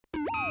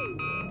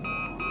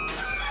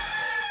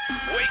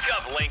Wake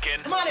up,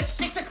 Lincoln. Come on, it's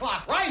 6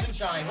 o'clock. Rise and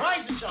shine,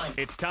 rise and shine.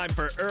 It's time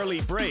for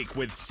Early Break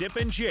with Sip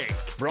and Jake.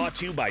 Brought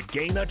to you by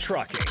Gaina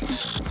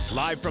Trucking.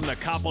 Live from the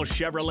Koppel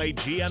Chevrolet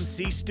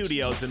GMC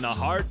studios in the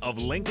heart of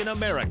Lincoln,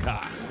 America.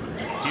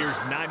 Here's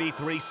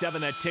 93.7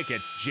 The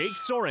Ticket's Jake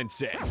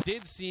Sorensen.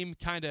 Did seem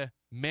kind of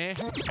meh.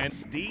 And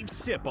Steve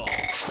Sipple.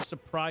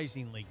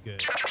 Surprisingly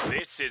good.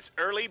 This is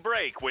Early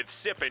Break with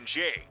Sip and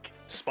Jake.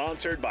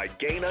 Sponsored by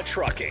Gaina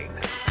Trucking.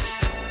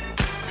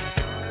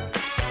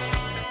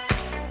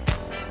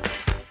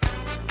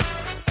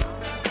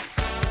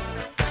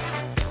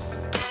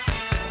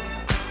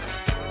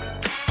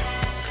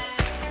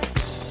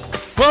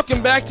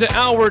 Welcome back to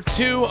Hour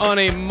 2 on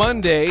a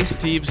Monday.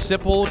 Steve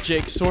Sipple,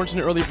 Jake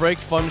Sorensen, Early Break.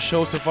 Fun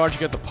show so far. You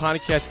got the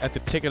podcast at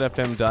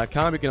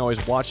theticketfm.com. You can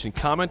always watch and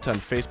comment on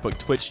Facebook,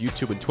 Twitch,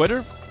 YouTube, and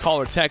Twitter. Call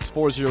or text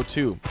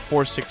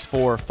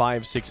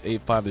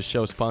 402-464-5685. The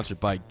show sponsored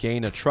by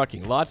Gaina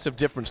Trucking. Lots of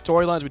different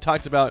storylines. We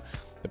talked about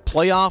the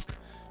playoff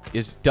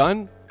is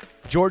done.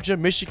 Georgia,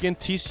 Michigan,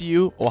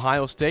 TCU,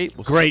 Ohio State.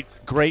 Great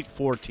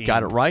 14.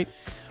 Got it right.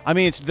 I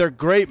mean, they're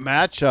great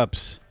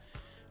matchups.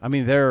 I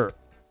mean,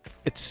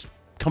 it's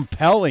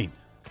compelling.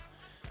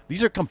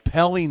 These are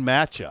compelling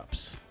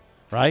matchups,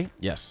 right?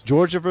 Yes.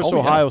 Georgia versus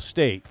Ohio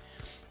State.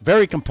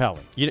 Very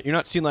compelling. You're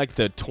not seeing like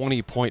the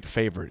 20-point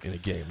favorite in a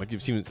game like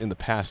you've seen in the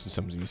past in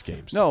some of these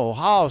games. No,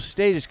 Ohio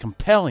State is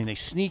compelling. They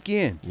sneak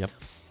in. Yep.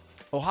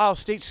 Ohio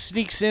State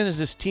sneaks in as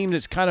this team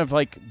that's kind of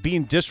like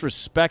being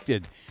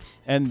disrespected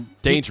and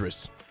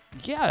dangerous.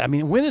 Yeah, I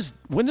mean,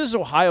 when does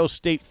Ohio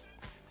State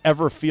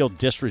ever feel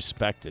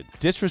disrespected?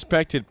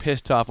 Disrespected,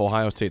 pissed off.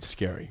 Ohio State's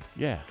scary.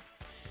 Yeah.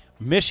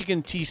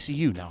 Michigan,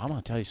 TCU. Now, I'm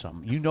going to tell you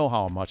something. You know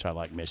how much I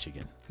like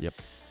Michigan. Yep.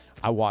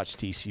 I watched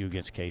TCU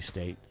against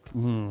K-State.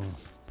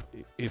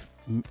 If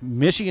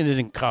Michigan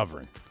isn't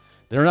covering,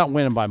 they're not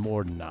winning by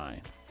more than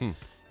 9.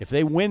 If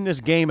they win this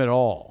game at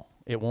all,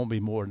 it won't be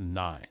more than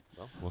 9.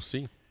 Well, we'll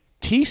see.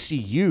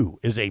 TCU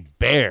is a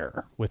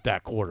bear with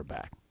that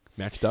quarterback.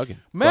 Max Duggan.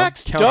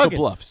 Max Council Duggan.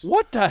 Bluffs.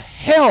 What the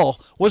hell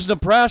was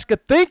Nebraska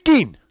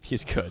thinking?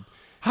 He's good.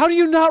 How do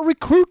you not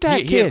recruit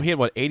that kid? He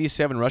had,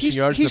 87 rushing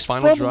yards in the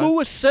final drive? He's from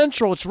Lewis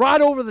Central. It's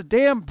right over the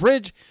damn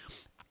bridge.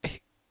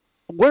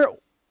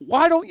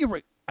 Why don't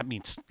you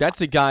that's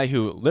a guy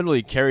who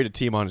literally carried a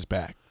team on his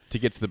back to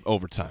get to the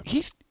overtime.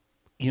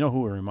 You know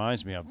who it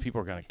reminds me of? People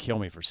are going to kill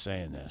me for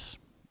saying this.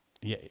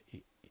 Yeah,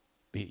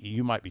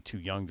 you might be too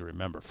young to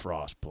remember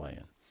Frost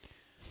playing.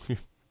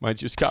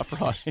 Mind you, Scott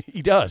Frost.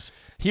 He does.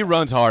 He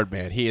runs hard,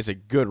 man. He is a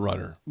good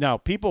runner. Now,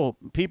 people,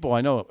 I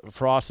know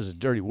Frost is a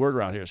dirty word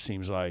around here, it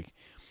seems like.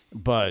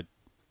 But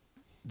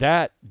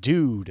that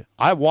dude,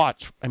 I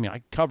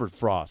covered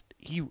Frost.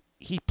 He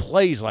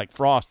plays like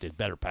Frost did,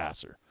 better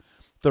passer.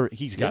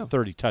 He's got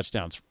 30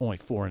 touchdowns, only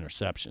 4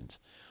 interceptions.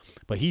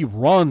 But he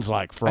runs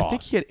like Frost. I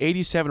think he had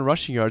 87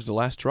 rushing yards the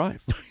last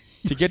drive.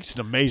 He's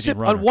an amazing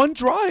runner. On one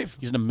drive.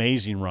 He's an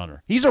amazing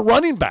runner. He's a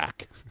running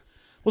back.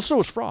 Well, so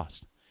is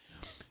Frost.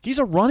 He's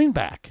a running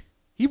back.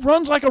 He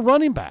runs like a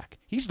running back.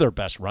 He's their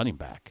best running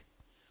back.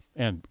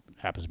 And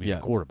happens to be a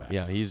quarterback.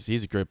 Yeah, he's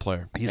a great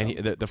player.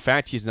 The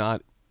fact he's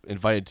not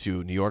invited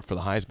to New York for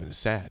the Heisman is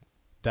sad.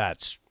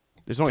 There's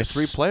only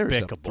 3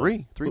 players.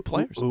 Three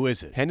players. Who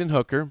is it? Hendon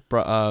Hooker,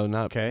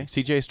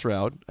 C.J.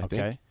 Stroud, I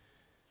think.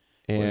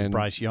 And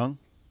Bryce Young?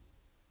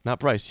 Not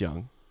Bryce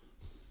Young.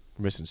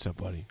 We're missing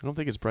somebody. I don't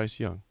think it's Bryce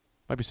Young.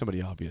 Might be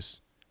somebody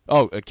obvious.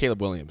 Oh,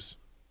 Caleb Williams.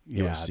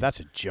 Yeah, that's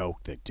a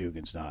joke that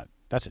Duggan's not.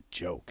 That's a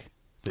joke.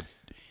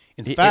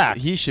 In fact,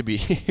 he should be.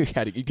 you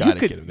got to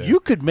get him there. You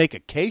could make a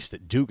case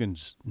that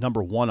Duggan's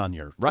number 1 on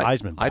your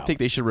Heisman ballot. I think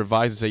they should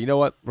revise and say, you know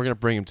what, we're going to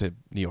bring him to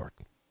New York.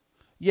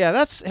 Yeah,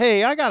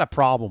 I got a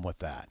problem with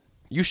that.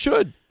 You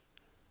should.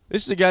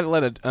 This is a guy that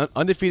led an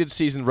undefeated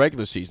season,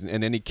 regular season,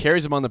 and then he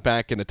carries them on the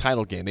back in the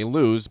title game. They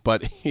lose,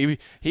 but he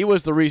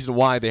was the reason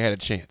why they had a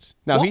chance.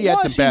 Now he had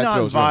some bad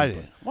throws. Why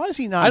is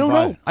he not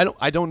invited?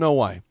 I don't know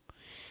why.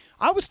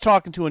 I was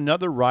talking to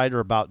another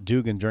writer about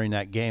Duggan during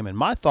that game, and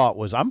my thought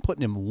was I'm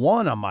putting him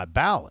 1 on my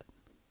ballot.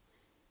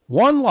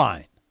 1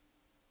 line.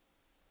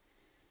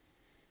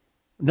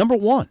 Number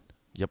 1.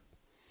 Yep.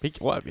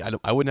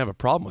 I wouldn't have a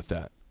problem with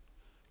that.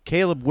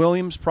 Caleb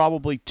Williams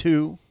probably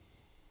 2.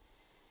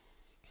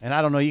 And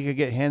I don't know, you could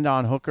get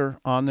Hendon Hooker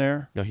on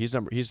there. No, he's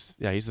the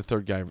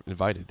 3rd guy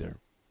invited there.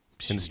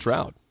 Jeez. And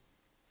Stroud.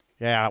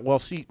 Yeah, well,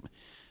 see,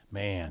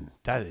 man,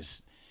 that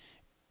is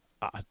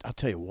I'll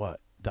tell you what,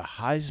 the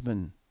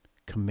Heisman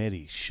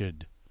committee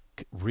should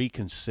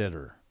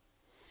reconsider.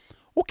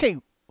 Okay,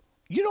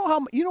 you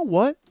know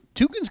what?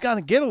 Duggan's going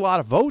to get a lot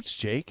of votes,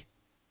 Jake.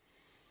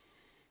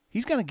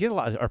 He's going to get a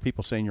lot. Are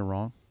people saying you're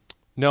wrong?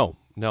 No.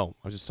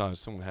 I just saw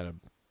someone had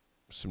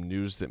some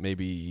news that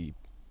maybe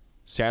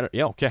Saturday.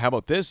 Yeah, okay. How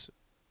about this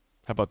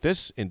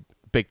in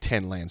Big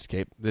Ten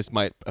landscape? This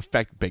might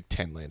affect Big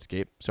Ten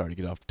landscape. Sorry to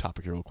get off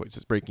topic here real quick. This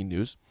is breaking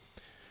news.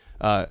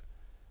 Scott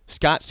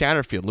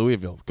Satterfield,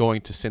 Louisville,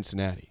 going to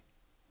Cincinnati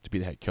to be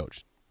the head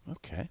coach.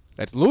 Okay.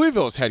 That's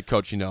Louisville's head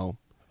coach, you know.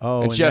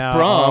 Oh, and Jeff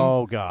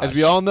Brom, as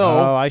we all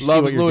know,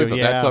 loves Louisville.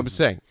 Yeah. That's what I'm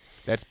saying.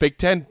 That's Big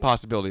Ten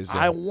possibilities. There.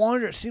 I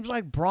wonder. It seems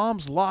like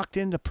Brahms locked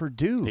into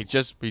Purdue. He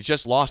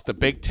just lost the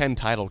Big Ten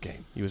title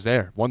game. He was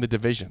there, won the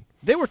division.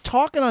 They were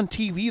talking on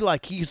TV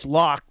like he's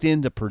locked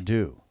into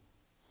Purdue.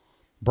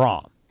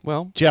 Brahm.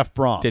 Well, Jeff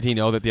Brahm. did he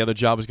know that the other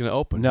job was going to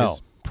open? No,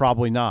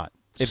 probably not.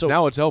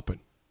 Now it's open.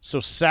 So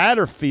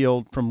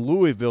Satterfield from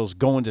Louisville's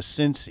going to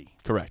Cincy.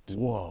 Correct.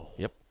 Whoa.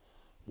 Yep.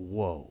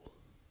 Whoa.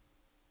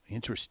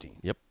 Interesting.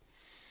 Yep.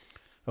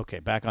 Okay,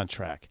 back on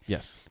track.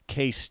 Yes.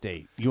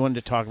 K-State. You wanted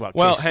to talk about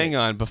Well, K-State. hang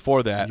on.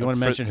 Before that, You want to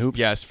mention hoops?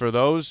 Yes. For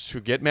those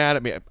who get mad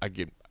at me, I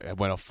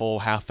went a full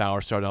half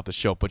hour starting off the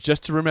show. But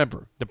just to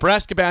remember,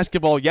 Nebraska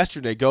basketball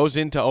yesterday goes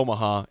into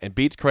Omaha and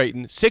beats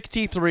Creighton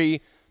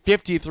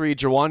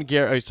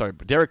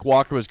 63-53. Derek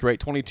Walker was great,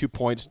 22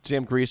 points.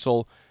 Sam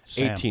Griesel,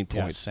 18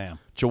 points. Yeah, Sam.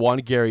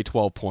 Jawan Gary,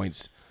 12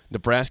 points.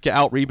 Nebraska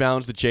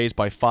out-rebounds the Jays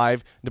by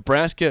 5.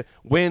 Nebraska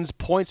wins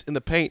points in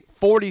the paint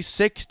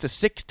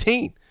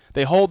 46-16.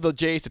 They hold the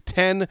Jays to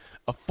 10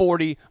 of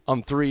 40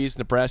 on threes.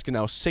 Nebraska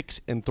now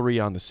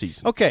 6-3 on the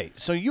season. Okay,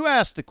 so you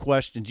asked the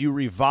question, do you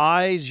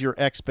revise your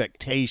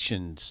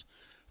expectations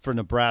for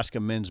Nebraska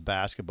men's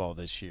basketball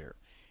this year?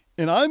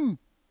 And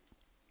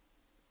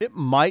it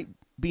might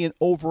be an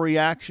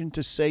overreaction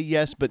to say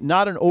yes, but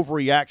not an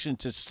overreaction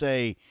to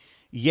say,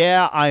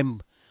 yeah,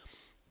 I'm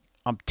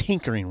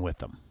tinkering with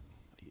them.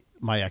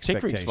 My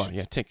expectations. Tinkering's fun.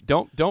 Yeah,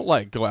 don't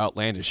like go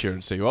outlandish here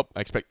and say, "Oh,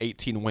 I expect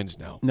 18 wins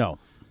now." No.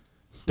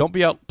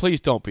 Please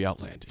don't be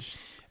outlandish.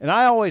 And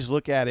I always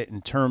look at it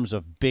in terms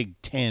of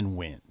Big Ten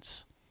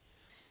wins.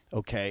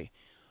 Okay?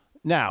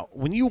 Now,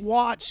 when you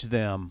watch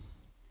them,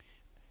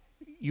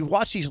 you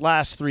watch these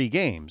last 3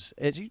 games.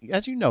 As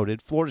you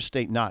noted, Florida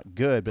State not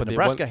good, but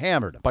Nebraska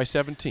hammered them. By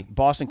 17.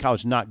 Boston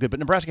College not good, but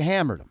Nebraska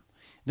hammered them.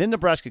 Then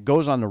Nebraska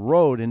goes on the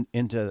road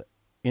into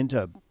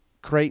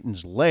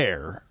Creighton's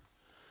lair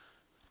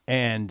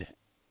and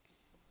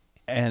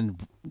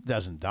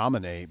doesn't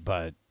dominate,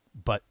 but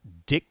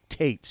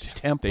dictates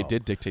tempo. They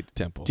did dictate the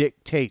tempo.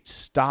 Dictates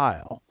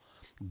style,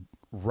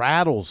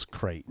 rattles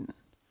Creighton.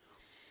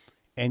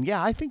 And,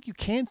 yeah, I think you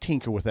can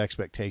tinker with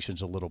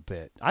expectations a little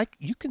bit.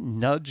 You can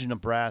nudge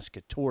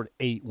Nebraska toward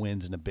 8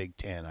 wins in the Big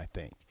Ten, I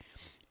think.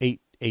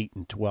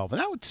 8-12.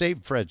 And I would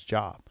save Fred's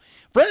job.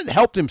 Fred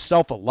helped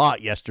himself a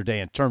lot yesterday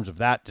in terms of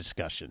that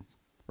discussion,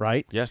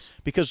 right? Yes.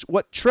 Because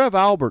what Trev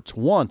Alberts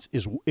wants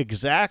is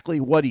exactly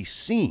what he's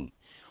seen.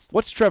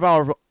 What's Trev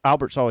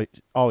Alberts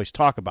always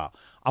talk about?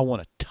 I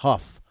want a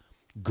tough,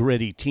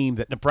 gritty team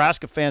that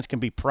Nebraska fans can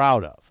be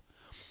proud of.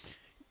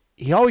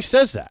 He always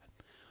says that.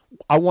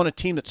 I want a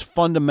team that's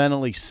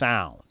fundamentally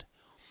sound,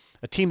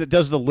 a team that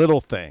does the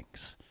little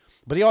things.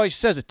 But he always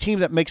says a team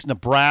that makes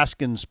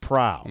Nebraskans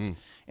proud.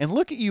 And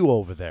look at you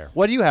over there.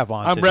 What do you have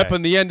on I'm today?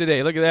 repping the end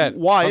today. Look at that.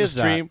 Why on is the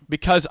stream. that?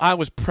 Because I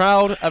was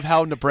proud of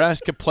how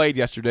Nebraska played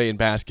yesterday in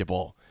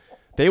basketball.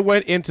 They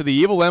went into the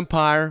evil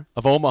empire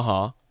of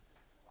Omaha,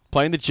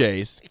 playing the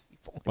Jays.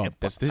 Well,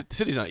 the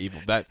city's not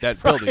evil. That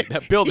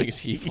building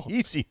is evil.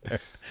 Easy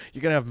there.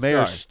 You're gonna have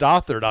Mayor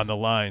Stothard on the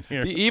line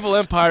here. The evil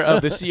empire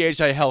of the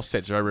CHI Health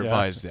Center. I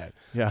revised that.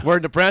 Yeah.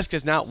 Where Nebraska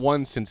has not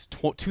won since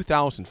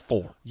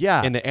 2004.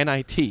 Yeah. In the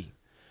NIT.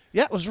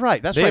 Yeah, it was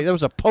right. That's right. That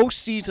was a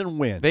postseason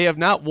win. They have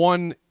not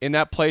won in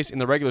that place in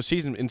the regular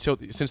season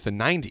since the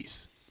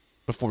 90s.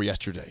 Before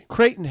yesterday.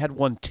 Creighton had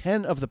won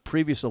 10 of the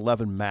previous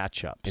 11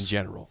 matchups in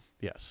general.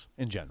 Yes,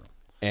 in general.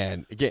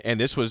 And again,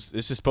 this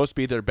is supposed to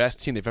be their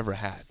best team they've ever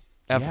had.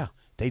 Ever. Yeah,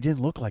 they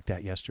didn't look like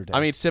that yesterday.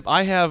 I mean, Sip,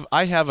 I have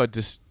a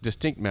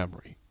distinct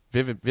memory,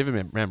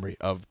 vivid memory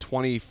of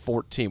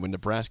 2014 when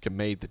Nebraska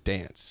made the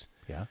dance.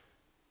 Yeah.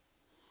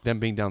 Them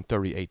being down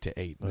 38-8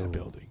 in that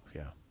building.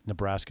 Yeah.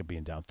 Nebraska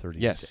being down 38-8.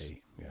 Yes.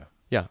 Yeah.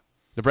 Yeah.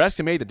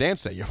 Nebraska made the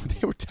dance that year.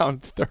 They were down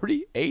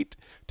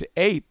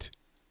 38-8.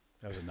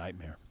 That was a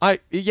nightmare.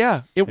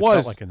 It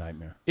was. Felt like a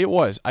nightmare. It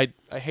was. I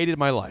hated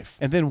my life.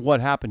 And then what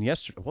happened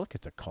yesterday? Well, look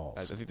at the calls.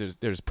 I think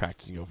there's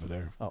practicing over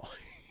there. Oh.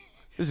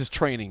 This is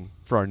training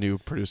for our new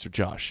producer,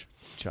 Josh.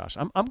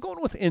 I'm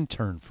going with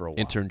intern for a while.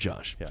 Intern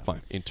Josh. Yeah.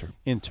 Fine.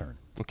 Intern.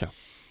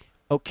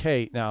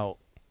 Okay. Now,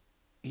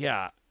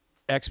 yeah,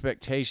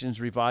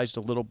 expectations revised a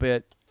little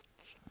bit.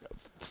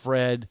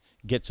 Fred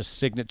gets a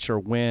signature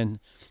win,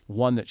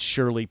 one that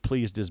surely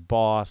pleased his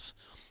boss.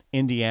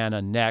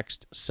 Indiana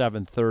next,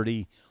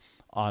 7:30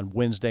 on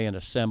Wednesday in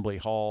Assembly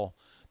Hall.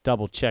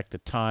 Double check the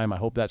time. I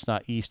hope that's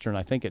not Eastern.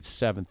 I think it's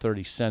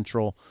 7:30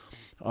 Central.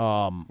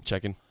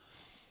 Checking.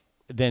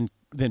 Then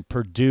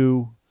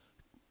Purdue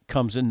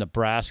comes into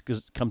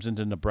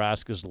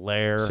Nebraska's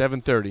lair.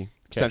 7:30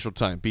 Central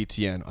Time,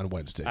 BTN on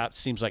Wednesday. That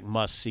seems like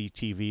must-see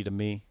TV to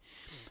me.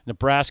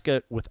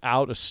 Nebraska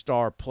without a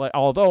star player.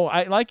 Although,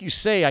 like you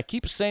say, I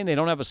keep saying they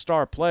don't have a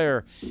star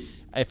player.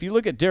 If you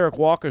look at Derek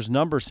Walker's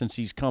numbers since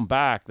he's come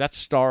back, that's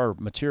star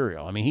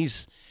material. I mean,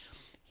 he's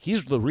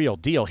the real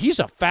deal. He's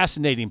a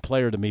fascinating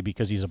player to me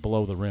because he's a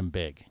below-the-rim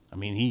big. I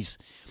mean,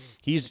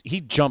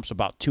 he jumps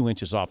about 2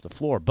 inches off the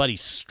floor, but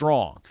he's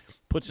strong.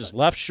 Puts his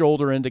left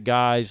shoulder into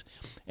guys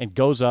and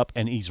goes up,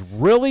 and he's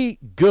really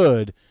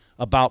good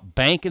about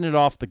banking it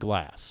off the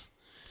glass.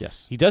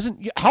 Yes. He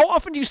doesn't. How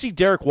often do you see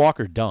Derek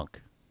Walker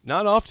dunk?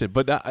 Not often,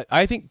 but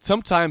I think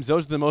sometimes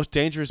those are the most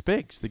dangerous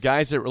bigs. The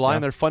guys that rely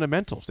on their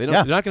fundamentals. They're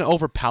not going to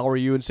overpower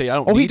you and say, "I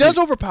don't." Oh, need he does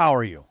you.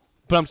 overpower you.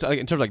 But I'm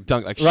in terms of like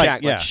dunk, like Right,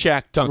 Shaq, like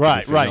Shaq dunking.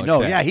 Right. Like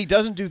No, that. he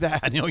doesn't do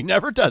that. He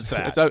never does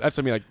that. That's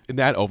I mean, like in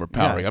that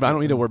overpowering. Yeah. I don't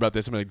need to worry about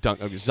this. I'm going to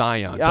dunk like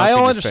Zion. Yeah, I dunk in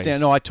your understand. face.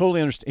 No, I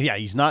totally understand. Yeah,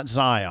 he's not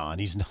Zion.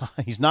 He's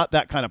not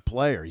that kind of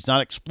player. He's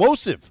not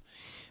explosive.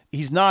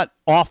 He's not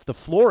off the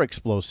floor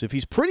explosive.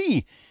 He's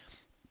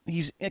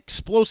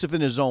explosive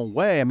in his own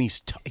way. I mean,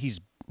 he's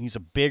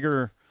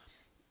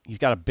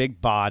got a big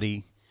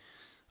body,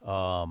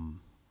 and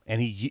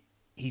he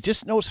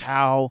just knows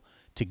how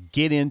to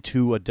get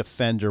into a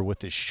defender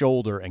with his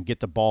shoulder and get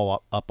the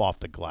ball up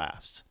off the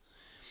glass.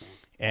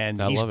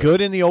 And he's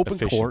good in the open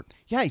court.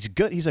 Yeah, he's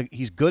good.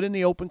 He's good in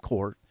the open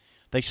court.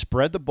 They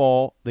spread the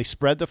ball, they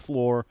spread the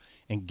floor,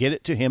 and get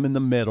it to him in the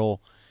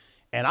middle.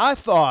 And I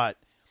thought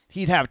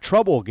he'd have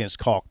trouble against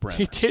Kalkbrenner.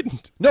 He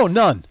didn't. No,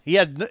 none. He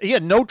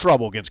had no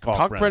trouble against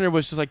Kalkbrenner. Kalkbrenner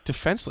was just like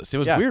defenseless. It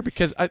was weird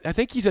because I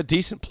think he's a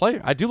decent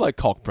player. I do like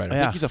Kalkbrenner.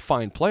 I think he's a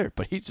fine player,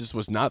 but he just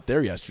was not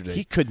there yesterday.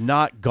 He could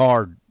not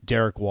guard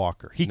Derek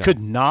Walker. He could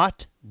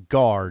not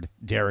guard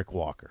Derek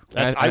Walker.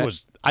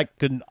 I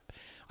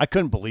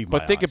couldn't believe my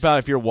But think eyes. about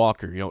if you're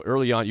Walker.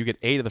 Early on you get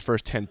 8 of the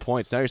first 10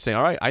 points. Now you're saying,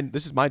 all right,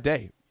 this is my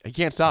day. He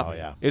can't stop me.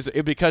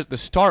 Yeah. Because the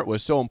start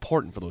was so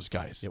important for those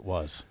guys. It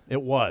was.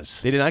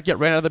 They did not get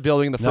ran out of the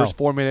building in the first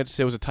 4 minutes.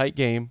 It was a tight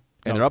game,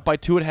 and they're up by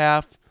 2 at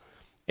half.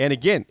 And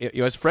again,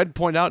 as Fred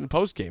pointed out in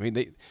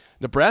postgame,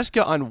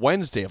 Nebraska on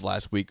Wednesday of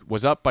last week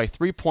was up by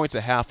 3 points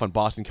at half on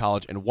Boston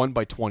College and won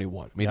by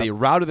 21. They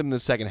routed them in the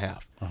second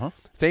half.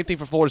 Same thing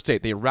for Florida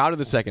State. They routed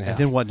the second half.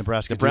 And then what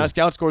Nebraska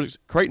outscored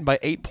Creighton by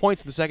 8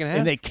 points in the second half.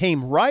 And they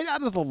came right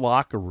out of the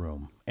locker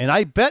room. And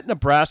I bet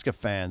Nebraska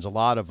fans, a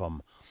lot of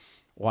them,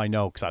 well, I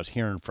know because I was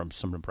hearing from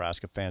some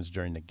Nebraska fans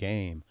during the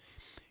game,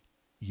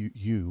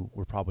 you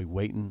were probably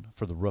waiting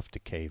for the roof to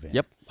cave in.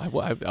 Yep. I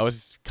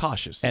was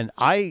cautious. And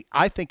I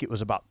think it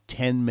was about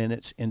 10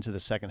 minutes into the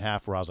second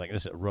half where I was like,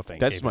 this roof ain't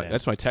caving in.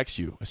 That's why I text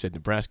you. I said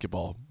Nebraska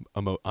ball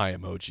eye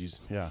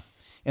emojis. Yeah.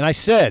 And I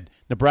said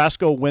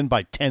Nebraska will win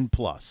by 10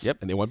 plus. Yep,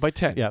 and they won by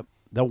 10. Yep.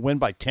 They'll win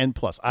by 10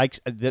 plus.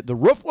 The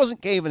roof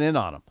wasn't caving in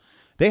on them.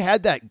 They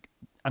had that.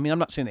 I mean, I'm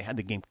not saying they had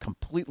the game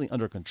completely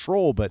under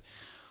control, but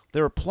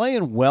they were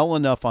playing well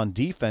enough on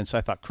defense.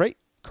 I thought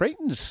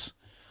Creighton's,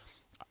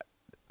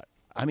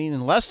 I mean,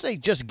 unless they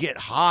just get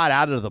hot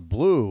out of the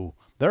blue,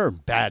 they're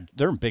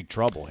in big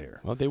trouble here.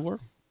 Well, they were.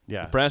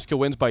 Yeah. Nebraska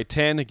wins by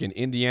 10. Again,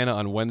 Indiana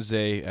on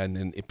Wednesday, and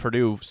then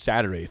Purdue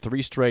Saturday.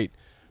 3 straight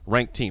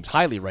ranked teams,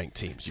 highly ranked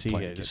teams.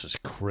 This is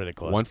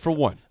critical. 1 for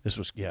 1. This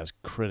was as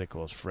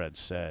critical as Fred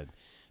said,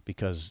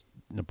 because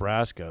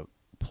Nebraska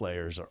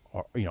players are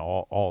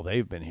all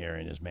they've been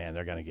hearing is, man,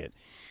 they're going to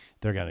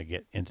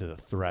get into the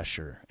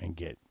thresher and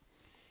get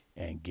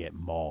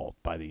mauled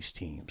by these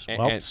teams.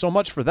 And so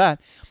much for that.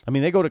 I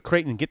mean, they go to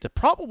Creighton and get to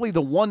probably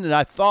the one that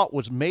I thought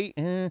was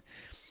they're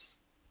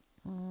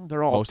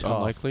all most tough.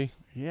 Unlikely.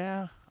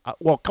 Yeah.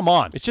 Well, come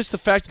on. It's just the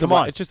fact.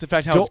 It's just the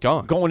fact how it's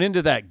gone. Going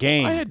into that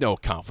game, I had no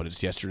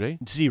confidence yesterday.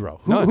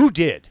 0. None. Who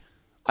did?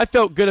 I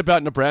felt good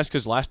about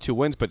Nebraska's last 2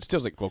 wins, but it still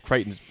was like, well,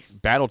 Creighton's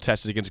battle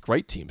test is against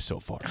great teams so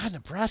far. God,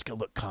 Nebraska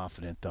looked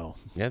confident though.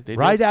 Yeah, they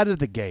right did. out of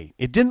the gate.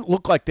 It didn't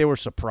look like they were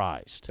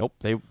surprised. Nope.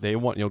 They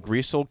won.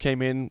 Griesel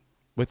came in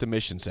with the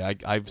mission. Say,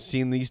 I've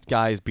seen these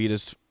guys beat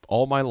us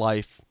all my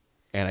life,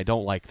 and I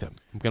don't like them.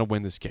 I'm going to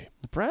win this game.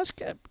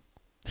 Nebraska,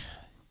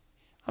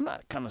 I'm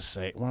not going to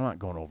say, well, I'm not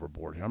going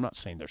overboard here. I'm not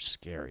saying they're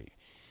scary.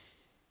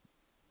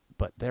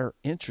 But they're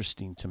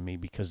interesting to me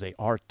because they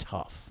are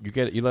tough.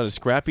 You let a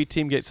scrappy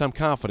team get some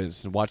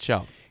confidence, and watch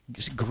out.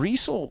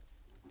 Griesel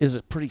is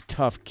a pretty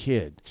tough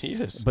kid. He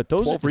is. But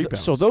those 12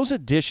 rebounds. So those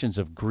additions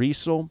of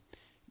Griesel,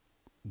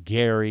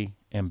 Gary,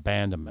 and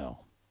Bandamel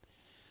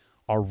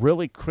are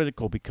really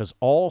critical because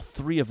all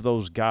 3 of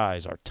those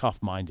guys are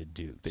tough-minded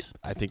dudes.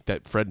 I think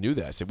that Fred knew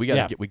that. I said, we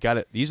got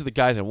it. These are the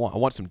guys I want. I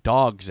want some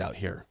dogs out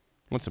here.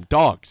 I want some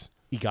dogs.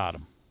 He got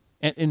them.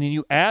 And then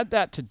you add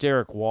that to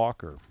Derek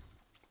Walker,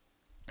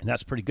 and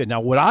that's pretty good.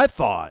 Now, what I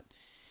thought,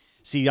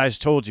 see, I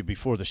just told you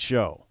before the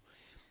show,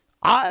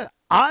 I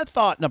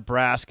thought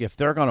Nebraska, if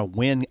they're going to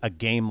win a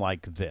game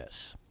like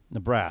this,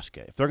 if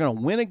they're going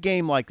to win a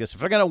game like this, if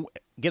they're going to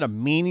get a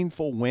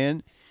meaningful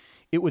win,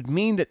 it would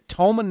mean that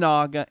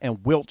Tominaga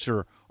and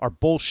Wiltshire are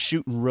both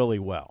shooting really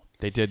well.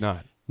 They did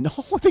not. No,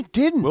 they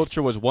didn't.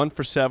 Wiltshire was 1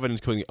 for 7,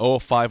 including 0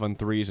 of 5 on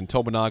threes, and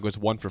Tominaga was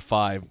 1 for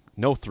 5,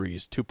 no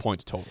threes, 2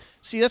 points total.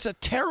 See, that's a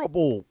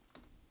terrible.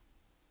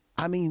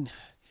 I mean,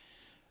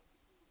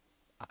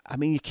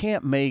 you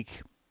can't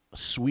make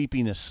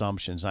sweeping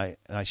assumptions. I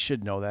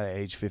should know that at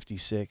age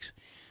 56.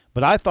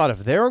 But I thought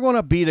if they're going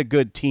to beat a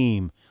good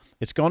team,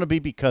 it's going to be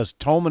because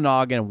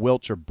Tominaga and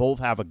Wiltshire both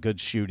have a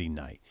good shooting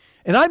night.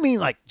 And I mean,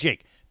 like,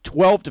 Jake,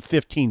 12 to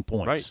 15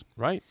 points.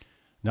 Right.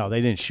 No,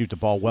 they didn't shoot the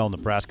ball well.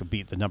 Nebraska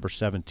beat the number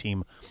 7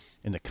 team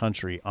in the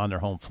country on their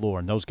home floor,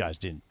 and those guys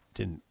didn't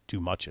do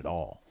much at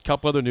all. A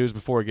couple other news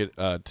before we get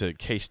to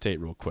K-State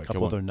real quick. A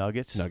couple other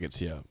nuggets?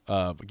 Nuggets, yeah.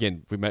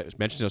 Again, we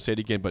mentioned, I'll say it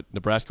again, but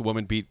Nebraska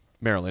women beat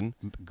Maryland,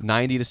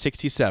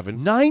 90-67.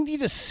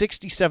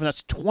 90-67.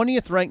 That's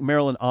 20th ranked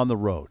Maryland on the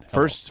road.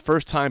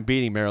 First time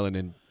beating Maryland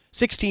in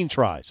 16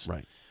 tries.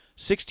 right.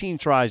 16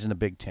 tries in the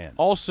Big Ten.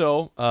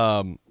 Also,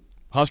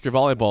 Husker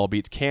volleyball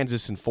beats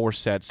Kansas in 4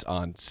 sets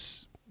on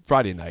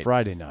Friday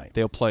night.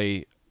 They'll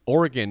play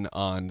Oregon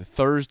on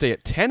Thursday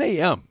at 10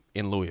 a.m.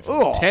 in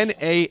Louisville. 10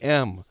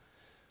 a.m.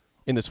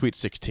 in the Sweet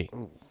 16.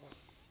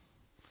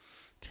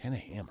 10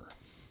 a.m.er.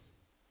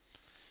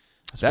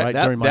 That's That- right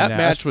that- during my that nap.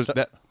 match was-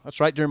 That's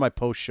right during my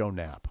post-show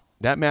nap.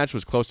 That match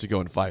was close to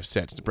going 5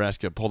 sets.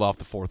 Nebraska pulled off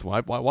the 4th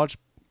one. I watched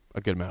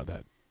a good amount of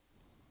that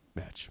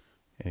match.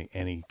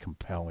 Any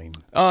compelling?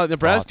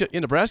 Nebraska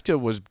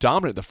was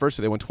dominant the first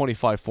set. They won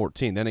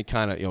 25-14. Then it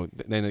kind of,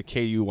 then the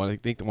KU won. I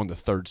think they won the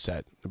 3rd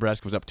set.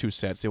 Nebraska was up 2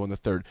 sets. They won the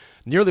 3rd.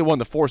 Nearly won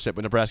the 4th set,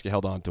 but Nebraska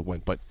held on to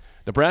win. But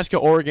Nebraska,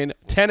 Oregon,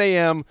 10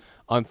 a.m.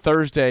 on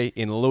Thursday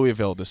in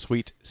Louisville, the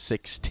Sweet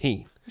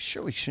 16.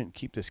 Sure, we shouldn't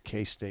keep this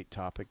K-State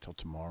topic till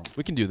tomorrow.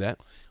 We can do that.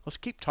 Let's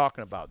keep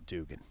talking about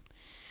Duggan.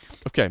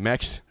 Okay,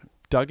 Max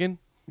Duggan.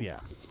 Yeah,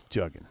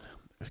 Duggan.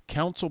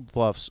 Council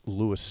Bluffs,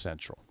 Lewis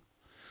Central.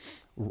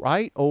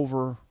 Right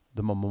over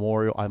the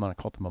Memorial, I'm going to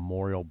call it the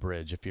Memorial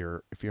Bridge. If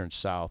you're in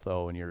South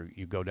O and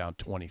you go down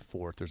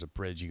 24th, there's a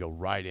bridge. You go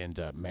right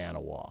into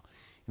Manawa.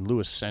 And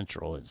Lewis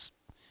Central is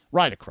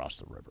right across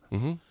the river.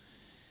 Mm-hmm.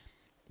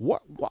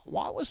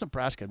 Why was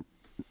Nebraska?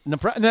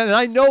 And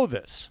I know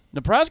this.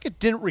 Nebraska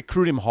didn't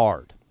recruit him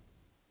hard.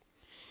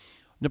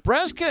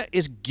 Nebraska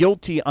is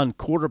guilty on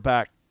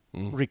quarterback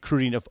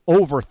recruiting of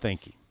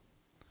overthinking.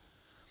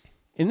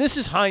 And this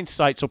is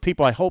hindsight, so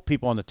I hope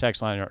people on the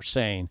text line are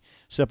saying,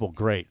 simple,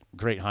 great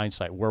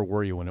hindsight. Where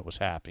were you when it was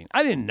happening?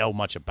 I didn't know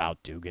much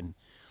about Duggan.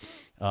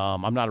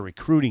 I'm not a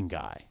recruiting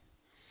guy.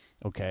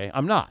 Okay,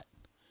 I'm not.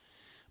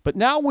 But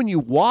now when you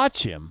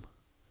watch him,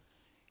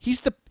 he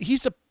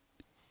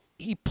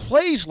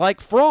plays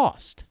like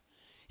Frost.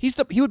 He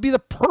would be the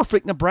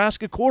perfect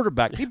Nebraska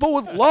quarterback. People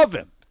would love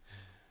him.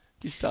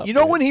 He's tough. You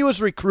know when he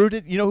was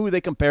recruited, you know who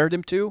they compared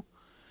him to?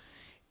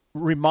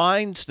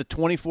 Reminds the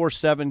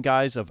 24/7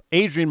 guys of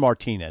Adrian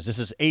Martinez. This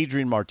is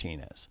Adrian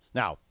Martinez.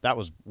 Now, that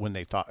was when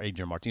they thought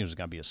Adrian Martinez was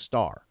going to be a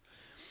star.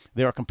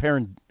 They are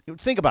comparing.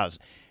 Think about it.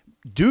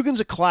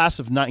 Duggan's a class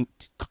of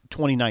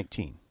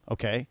 2019,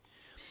 okay?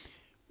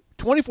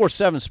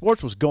 24/7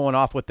 Sports was going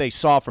off what they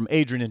saw from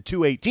Adrian in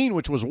 218,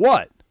 which was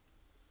what?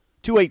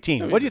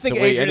 218. What do you think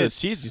the of way Adrian? End of the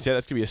season, you said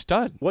that's going to be a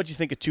stud. What do you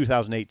think of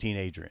 2018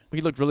 Adrian?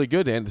 He looked really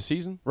good at the end of the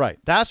season. Right.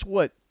 That's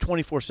what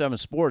 24/7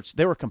 Sports,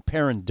 they were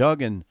comparing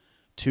Duggan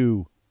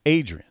to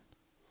Adrian.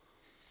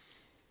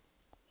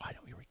 Why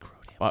don't we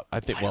recruit him? I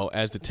think,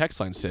 as the text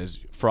line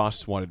says,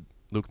 Frost wanted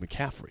Luke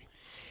McCaffrey.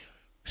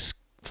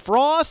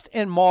 Frost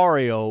and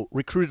Mario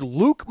recruited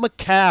Luke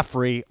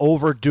McCaffrey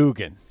over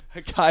Duggan.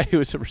 A guy who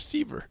is a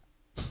receiver.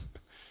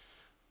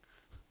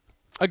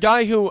 A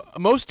guy who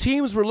most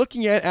teams were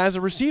looking at as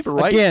a receiver,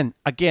 right?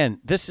 Again,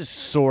 this is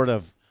sort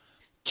of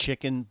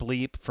chicken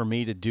bleep for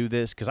me to do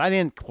this because I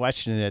didn't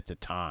question it at the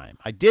time.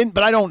 I didn't,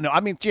 but I don't know.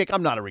 I mean, Jake,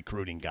 I'm not a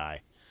recruiting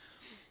guy.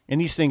 And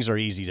these things are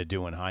easy to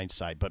do in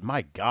hindsight, but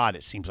my God,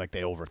 it seems like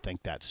they overthink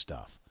that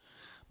stuff.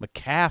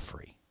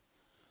 McCaffrey.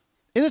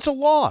 And it's a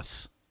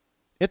loss.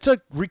 It's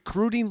a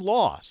recruiting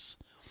loss.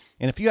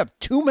 And if you have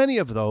too many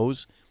of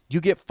those,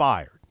 you get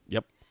fired.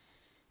 Yep.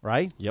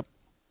 Right? Yep.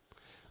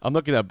 I'm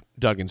looking up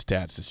Duggan's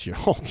stats this year.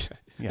 Okay.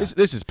 Yeah.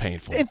 This is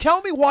painful. And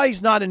tell me why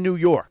he's not in New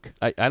York.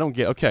 I don't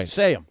get. Okay.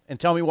 Say him and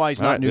tell me why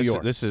he's not in New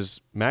York. This is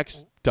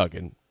Max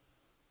Duggan.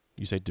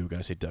 You say Duggan,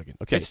 I say Duggan.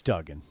 Okay. It's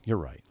Duggan. You're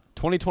right.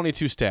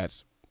 2022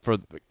 stats for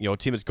a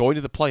team that's going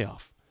to the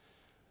playoff.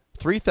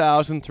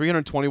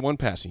 3,321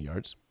 passing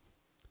yards.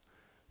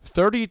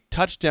 30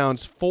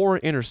 touchdowns, 4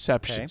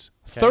 interceptions.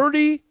 Okay.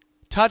 30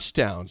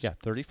 touchdowns. Yeah,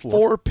 34.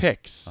 4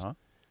 picks. Uh-huh.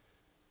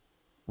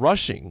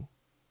 Rushing,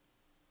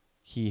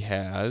 he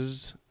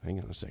has,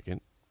 hang on a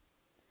second.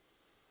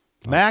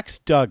 Max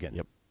Duggan.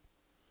 Yep.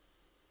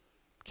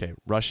 Okay,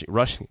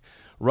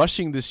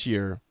 rushing this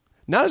year,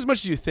 not as much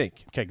as you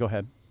think. Okay, go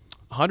ahead.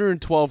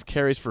 112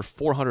 carries for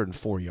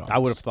 404 yards. I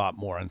would have thought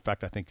more. In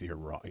fact, I think that you're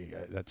wrong.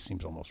 That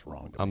seems almost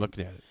wrong to I'm me.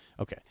 looking at it.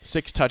 Okay.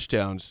 6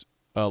 touchdowns,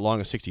 along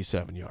of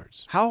 67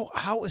 yards.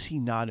 How is he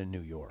not in New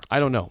York? I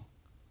don't know.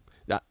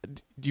 I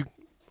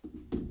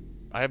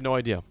have no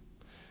idea.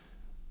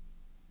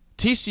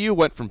 TCU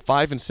went from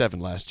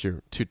 5-7 last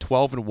year to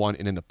 12-1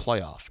 and in the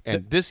playoff,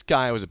 and this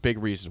guy was a big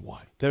reason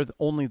why. They're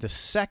only the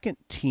second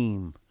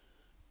team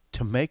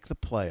to make the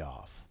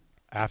playoff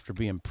after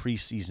being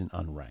preseason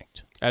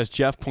unranked. As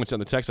Jeff points out in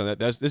the text on that,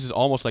 this is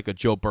almost like a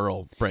Joe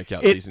Burrow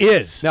breakout It season.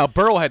 is. Now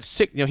Burrow had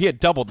 6. He had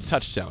doubled the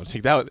touchdowns.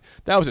 Like that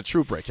was a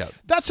true breakout.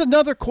 That's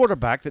another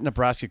quarterback that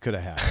Nebraska could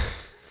have had.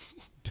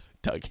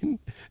 Duggan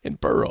and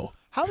Burrow.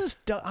 How does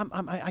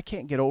I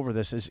can't get over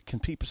this?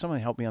 Can someone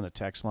help me on the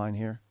text line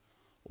here?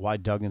 Why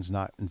Duggan's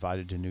not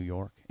invited to New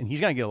York? And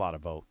he's going to get a lot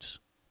of votes.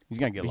 He's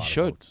going to get a lot of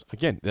votes.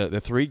 Again, the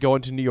 3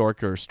 going to New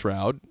York are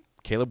Stroud,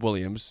 Caleb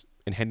Williams,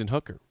 and Hendon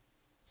Hooker.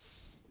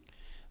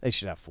 They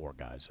should have 4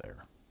 guys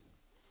there.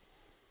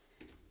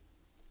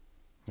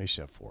 They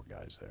should have 4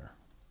 guys there.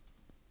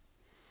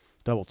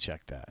 Double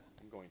check that.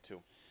 I'm going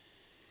to.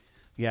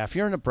 Yeah, if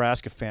you're a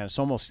Nebraska fan, it's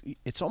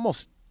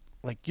almost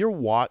like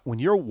when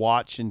you're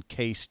watching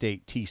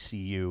K-State,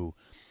 TCU,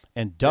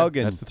 and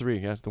Duggan. That's the three.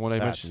 Yeah, the one I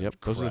mentioned. Yep,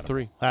 those are the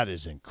three. That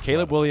is incredible.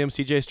 Caleb Williams,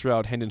 C.J.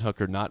 Stroud, Hendon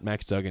Hooker, not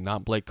Max Duggan,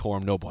 not Blake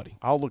Corum, nobody.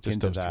 I'll look Just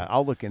into those that. two.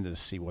 I'll look into to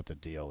see what the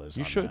deal is.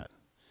 You on should.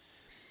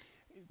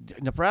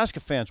 That. Nebraska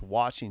fans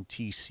watching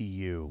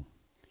TCU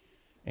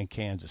and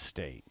Kansas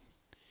State,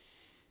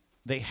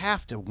 they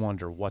have to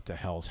wonder what the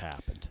hell's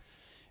happened.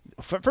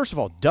 First of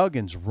all,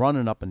 Duggan's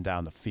running up and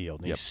down the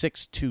field. And Yep. He's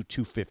 6'2",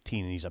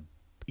 215, and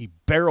he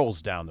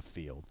barrels down the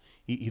field.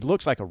 He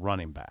looks like a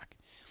running back.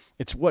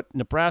 It's what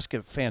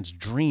Nebraska fans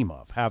dream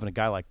of, having a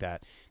guy like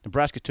that.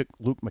 Nebraska took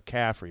Luke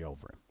McCaffrey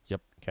over him.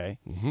 Yep. Okay?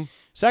 Mm-hmm.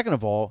 Second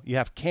of all, you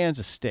have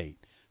Kansas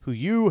State, who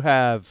you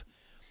have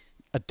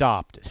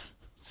adopted,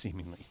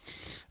 seemingly.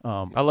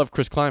 I love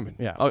Chris Kleiman.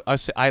 Yeah.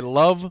 I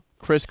love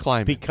Chris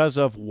Kleiman. Because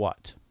of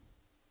what?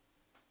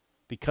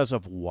 Because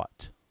of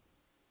what?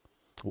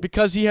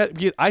 Because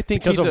I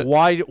think Because of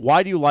why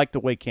do you like the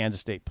way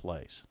Kansas State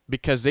plays?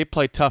 Because they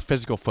play tough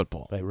physical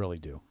football. They really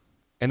do.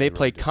 And they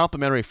play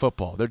complementary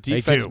football. Their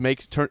defense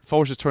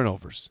forces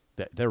turnovers.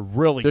 They're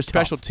really Their tough.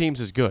 special teams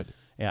is good.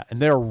 Yeah,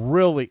 and they're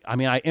really,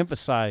 I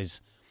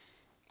emphasize,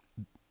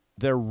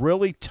 they're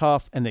really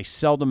tough, and they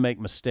seldom make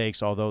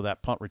mistakes, although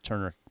that punt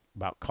returner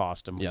about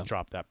cost them. Yeah.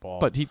 Drop that ball.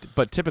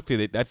 But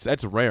typically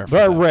that's rare.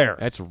 Very rare.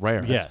 That's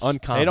rare. Yes. That's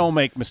uncommon. They don't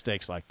make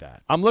mistakes like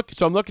that. I'm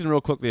looking real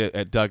quickly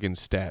at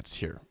Duggan's stats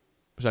here.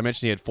 As I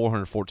mentioned, he had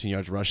 414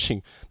 yards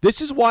rushing. This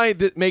is why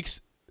that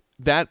makes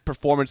that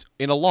performance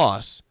in a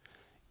loss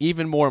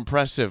even more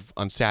impressive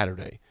on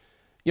Saturday.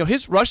 You know,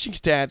 his rushing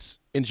stats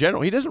in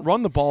general, he doesn't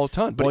run the ball a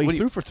ton. But he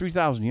threw for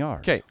 3,000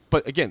 yards. Okay,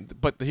 but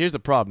here's the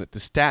problem: that the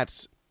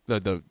stats,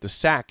 the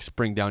sacks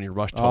bring down your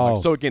rush total.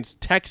 Oh. So against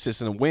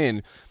Texas in a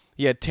win,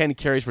 he had 10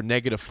 carries for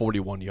negative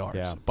 41 yards,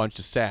 Yeah. a bunch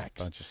of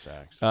sacks.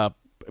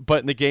 But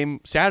in the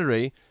game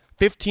Saturday,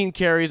 15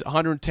 carries,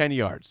 110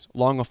 yards,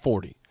 long of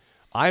 40.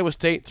 Iowa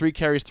State 3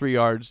 carries, 3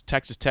 yards.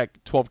 Texas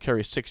Tech 12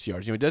 carries, 6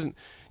 yards. You know,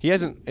 he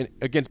hasn't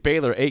against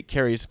Baylor 8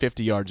 carries,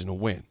 50 yards in a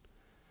win.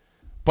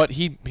 But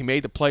he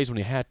made the plays when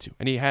he had to,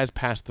 and he has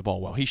passed the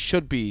ball well. He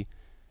should be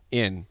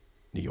in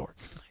New York.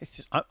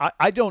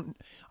 I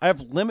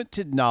have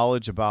limited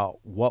knowledge about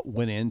what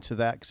went into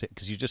that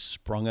because you just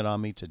sprung it on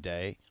me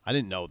today. I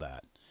didn't know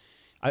that.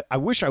 I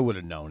wish I would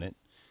have known it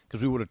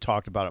because we would have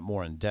talked about it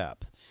more in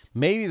depth.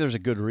 Maybe there's a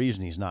good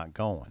reason he's not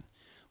going,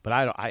 but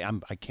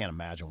I can't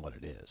imagine what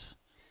it is.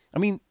 I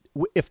mean,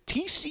 if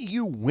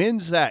TCU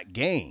wins that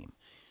game,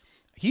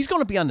 he's going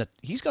to be on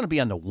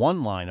the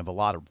one line of a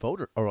lot of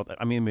voter. Or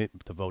I mean,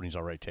 the voting's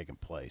already taken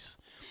place.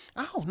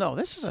 I don't know.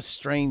 This is a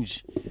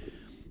strange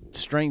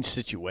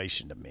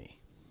situation to me.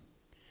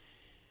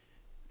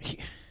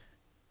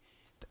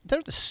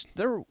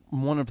 They're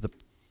one of the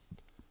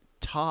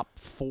top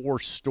 4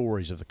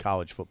 stories of the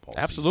college football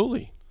season.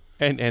 Absolutely,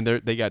 and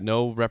they got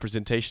no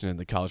representation in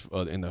the college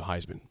in the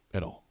Heisman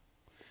at all.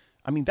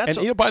 I mean,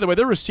 by the way,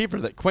 their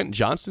receiver, that Quentin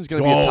Johnston, is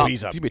going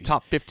to be a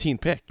top 15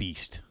 pick.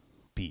 Beast.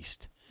 He's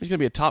going to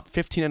be a top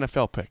 15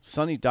 NFL pick.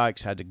 Sonny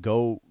Dykes had to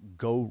go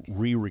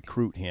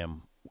re-recruit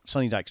him.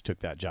 Sonny Dykes took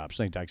that job.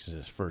 Sonny Dykes is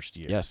his first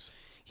year. Yes.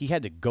 He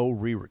had to go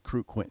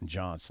re-recruit Quentin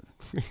Johnson.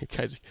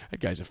 that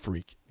guy's a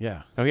freak.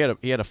 Yeah. Now,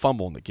 he had a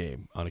fumble in the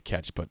game on a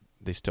catch, but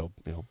they still,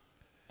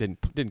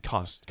 didn't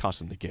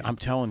cost him the game. I'm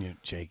telling you,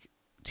 Jake,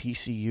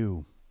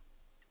 TCU,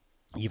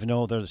 even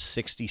though they're the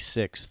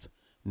 66th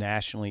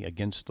nationally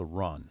against the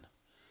run,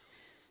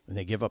 and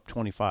they give up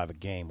 25 a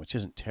game, which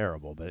isn't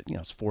terrible, but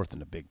it's 4th in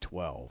the Big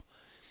 12.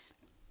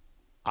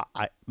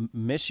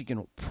 Michigan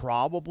will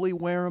probably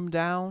wear them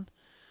down,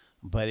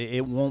 but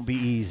it won't be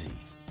easy.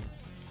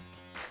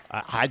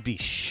 I'd be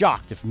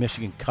shocked if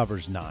Michigan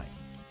covers 9.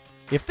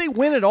 If they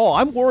win it all,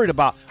 I'm worried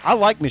about. I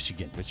like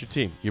Michigan. That's your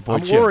team. Your boy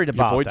I'm Jim. worried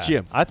about your boy that.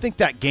 Jim. I think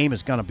that game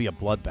is going to be a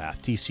bloodbath.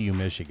 TCU,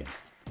 Michigan.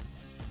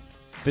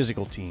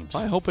 Physical teams.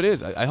 I hope it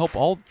is. I hope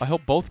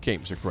both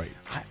games are great.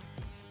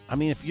 I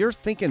mean, if you're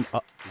thinking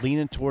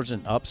leaning towards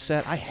an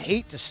upset, I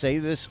hate to say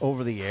this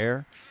over the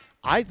air,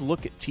 I'd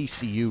look at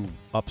TCU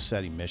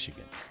upsetting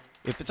Michigan.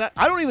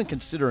 I don't even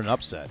consider an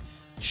upset.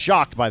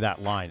 Shocked by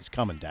that line. It's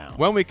coming down.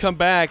 When we come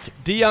back,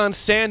 Deion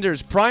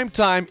Sanders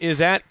primetime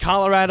is at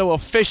Colorado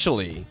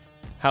officially.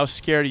 How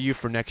scared are you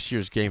for next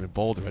year's game in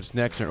Boulder? It's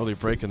next, an early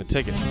break on the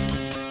ticket.